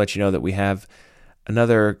wanted to let you know that we have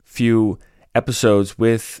another few episodes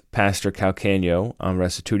with Pastor Calcagno on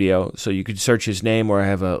Restitutio, so you could search his name, or I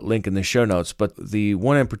have a link in the show notes. But the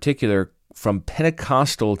one in particular, From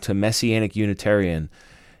Pentecostal to Messianic Unitarian,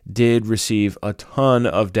 did receive a ton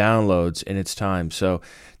of downloads in its time. So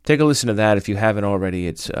take a listen to that if you haven't already.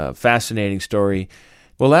 It's a fascinating story.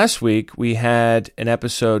 Well, last week we had an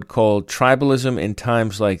episode called Tribalism in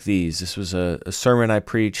Times Like These. This was a sermon I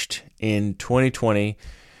preached in 2020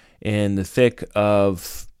 in the thick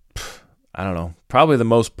of, probably the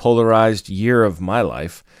most polarized year of my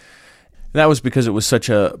life. And that was because it was such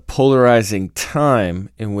a polarizing time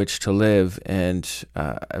in which to live, and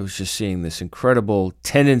I was just seeing this incredible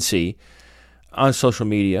tendency on social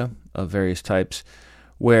media of various types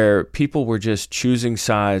where people were just choosing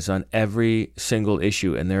sides on every single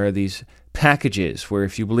issue, and there are these packages where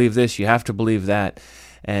if you believe this, you have to believe that,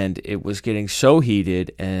 and it was getting so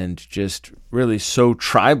heated and just really so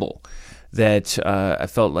tribal that I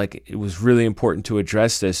felt like it was really important to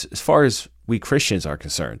address this as far as we Christians are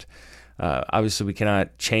concerned. Obviously, we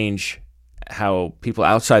cannot change how people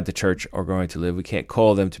outside the church are going to live. We can't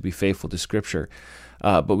call them to be faithful to Scripture,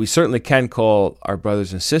 but we certainly can call our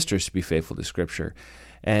brothers and sisters to be faithful to Scripture,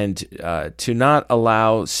 and to not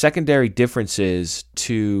allow secondary differences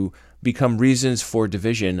to become reasons for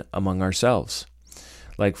division among ourselves.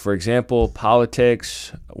 Like, for example,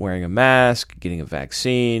 politics, wearing a mask, getting a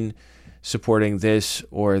vaccine, supporting this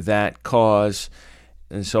or that cause,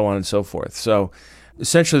 and so on and so forth. So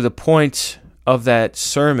essentially, the point of that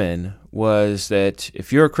sermon was that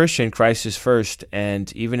if you're a Christian, Christ is first,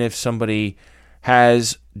 and even if somebody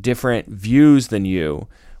has different views than you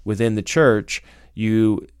within the church,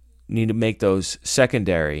 you need to make those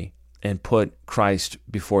secondary and put Christ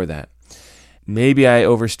before that. Maybe I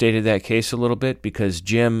overstated that case a little bit because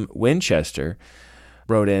Jim Winchester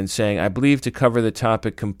wrote in saying, I believe to cover the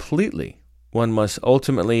topic completely, one must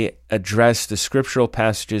ultimately address the scriptural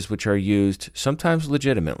passages which are used, sometimes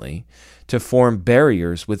legitimately, to form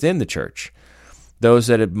barriers within the church. Those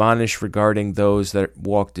that admonish regarding those that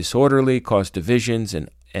walk disorderly, cause divisions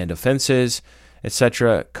and offenses,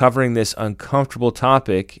 etc., covering this uncomfortable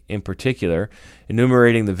topic in particular,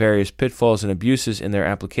 enumerating the various pitfalls and abuses in their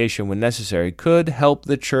application when necessary, could help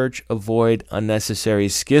the church avoid unnecessary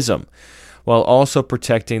schism, while also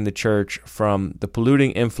protecting the church from the polluting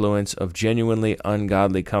influence of genuinely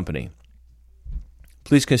ungodly company.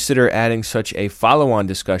 Please consider adding such a follow-on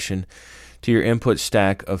discussion to your input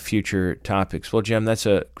stack of future topics. Well, Jim, that's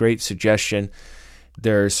a great suggestion.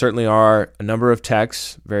 There certainly are a number of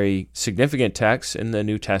texts, very significant texts in the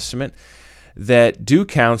New Testament, that do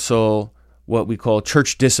counsel what we call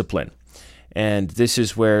church discipline. And this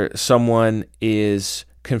is where someone is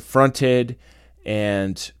confronted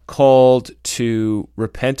and called to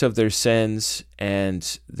repent of their sins,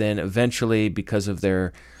 and then eventually, because of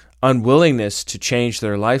their unwillingness to change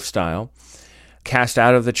their lifestyle, cast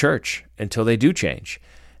out of the church until they do change.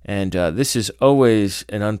 And this is always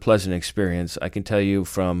an unpleasant experience. I can tell you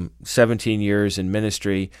from 17 years in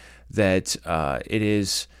ministry that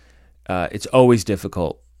it's always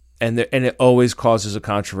difficult, and it always causes a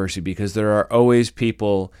controversy because there are always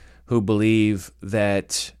people who believe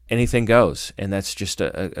that anything goes, and that's just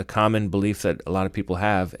a common belief that a lot of people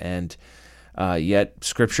have. And yet,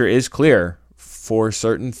 Scripture is clear for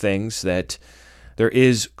certain things that there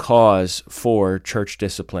is cause for church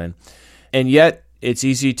discipline, and yet it's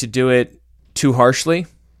easy to do it too harshly.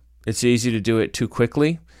 It's easy to do it too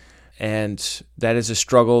quickly. And that is a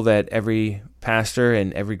struggle that every pastor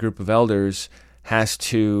and every group of elders has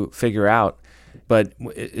to figure out. But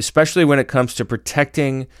especially when it comes to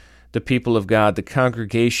protecting the people of God, the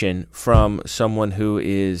congregation, from someone who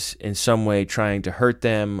is in some way trying to hurt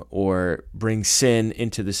them or bring sin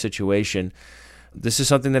into the situation, this is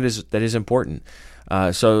something that is important.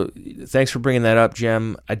 So thanks for bringing that up,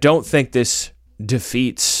 Jim. I don't think this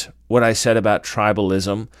defeats what I said about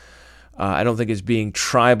tribalism. I don't think it's being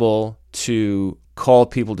tribal to call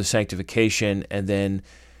people to sanctification and then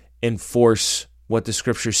enforce what the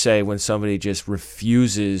scriptures say when somebody just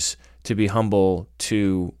refuses to be humble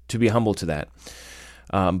to that.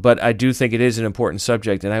 But I do think it is an important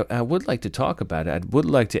subject, and I would like to talk about it. I would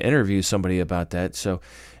like to interview somebody about that. So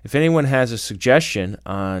if anyone has a suggestion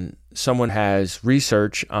on someone has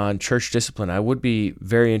research on church discipline, I would be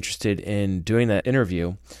very interested in doing that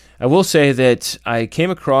interview. I will say that I came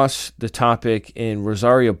across the topic in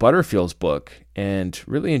Rosaria Butterfield's book and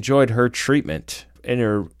really enjoyed her treatment. In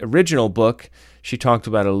her original book, she talked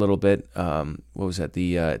about it a little bit. What was that?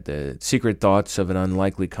 The Secret Thoughts of an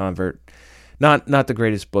Unlikely Convert. Not the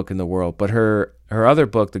greatest book in the world, but her other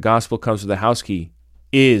book, The Gospel Comes with a House Key,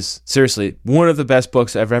 is seriously one of the best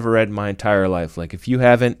books I've ever read in my entire life. Like, if you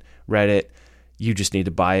haven't read it, you just need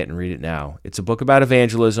to buy it and read it now. It's a book about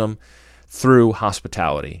evangelism through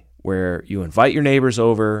hospitality, where you invite your neighbors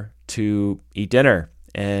over to eat dinner,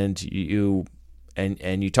 and you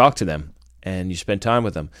talk to them and you spend time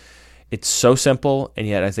with them. It's so simple, and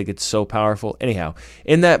yet I think it's so powerful. Anyhow,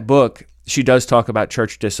 in that book, she does talk about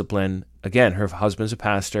church discipline. Again, her husband's a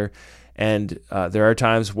pastor, And there are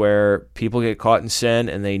times where people get caught in sin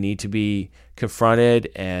and they need to be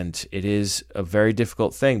confronted, and it is a very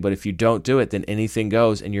difficult thing. But if you don't do it, then anything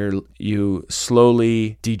goes, and you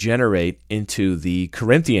slowly degenerate into the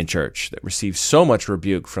Corinthian church that receives so much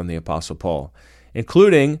rebuke from the Apostle Paul,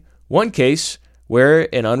 including one case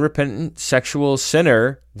where an unrepentant sexual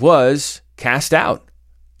sinner was cast out.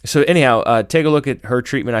 So anyhow, take a look at her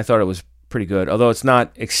treatment. I thought it was pretty good, although it's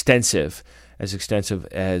not extensive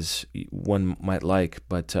as one might like.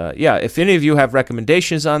 But if any of you have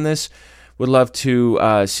recommendations on this, would love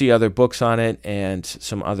to see other books on it and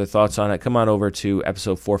some other thoughts on it, come on over to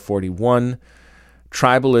episode 441,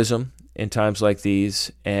 Tribalism in Times Like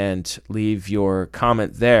These, and leave your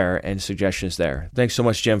comment there and suggestions there. Thanks so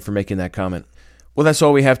much, Jim, for making that comment. Well, that's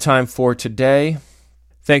all we have time for today.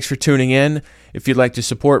 Thanks for tuning in. If you'd like to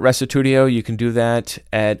support Restitutio, you can do that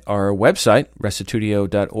at our website,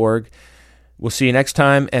 restitutio.org. We'll see you next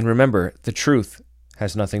time, and remember, the truth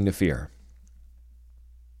has nothing to fear.